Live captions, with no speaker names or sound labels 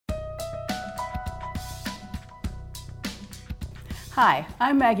Hi,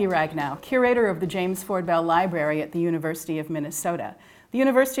 I'm Maggie Ragnow, curator of the James Ford Bell Library at the University of Minnesota. The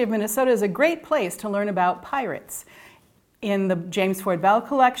University of Minnesota is a great place to learn about pirates. In the James Ford Bell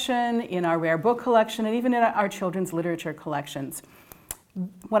collection, in our rare book collection, and even in our children's literature collections.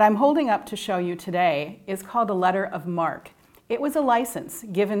 What I'm holding up to show you today is called a letter of marque. It was a license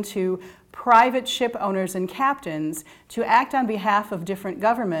given to private ship owners and captains to act on behalf of different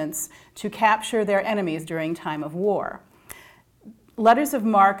governments to capture their enemies during time of war. Letters of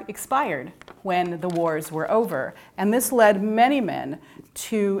marque expired when the wars were over, and this led many men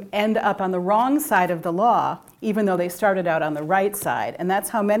to end up on the wrong side of the law, even though they started out on the right side, and that's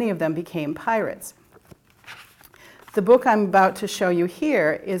how many of them became pirates. The book I'm about to show you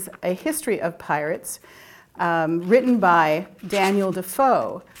here is a history of pirates written by Daniel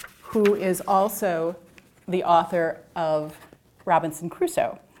Defoe, who is also the author of Robinson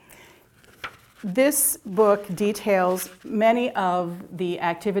Crusoe. This book details many of the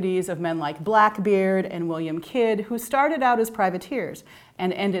activities of men like Blackbeard and William Kidd, who started out as privateers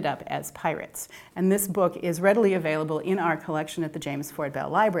and ended up as pirates. And this book is readily available in our collection at the James Ford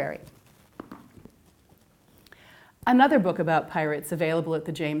Bell Library. Another book about pirates available at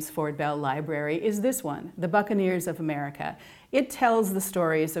the James Ford Bell Library is this one, The Buccaneers of America. It tells the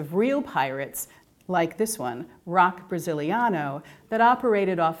stories of real pirates like this one, Roque Brasiliano, that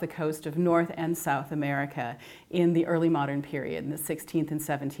operated off the coast of North and South America in the early modern period, in the 16th and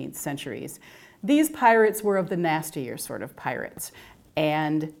 17th centuries. These pirates were of the nastier sort of pirates,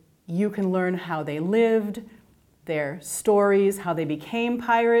 and you can learn how they lived, their stories, how they became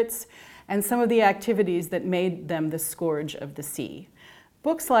pirates, and some of the activities that made them the scourge of the sea.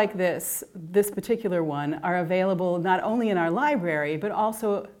 Books like this particular one, are available not only in our library, but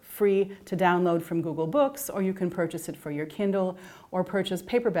also free to download from Google Books, or you can purchase it for your Kindle, or purchase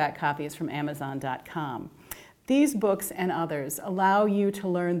paperback copies from Amazon.com. These books and others allow you to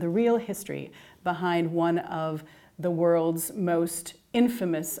learn the real history behind one of the world's most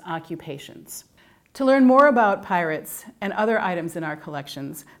infamous occupations. To learn more about pirates and other items in our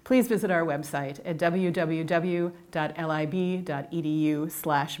collections, please visit our website at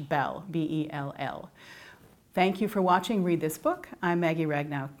www.lib.edu/bell, B-E-L-L. Thank you for watching Read This Book. I'm Maggie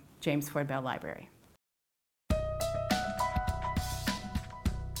Ragnow, James Ford Bell Library.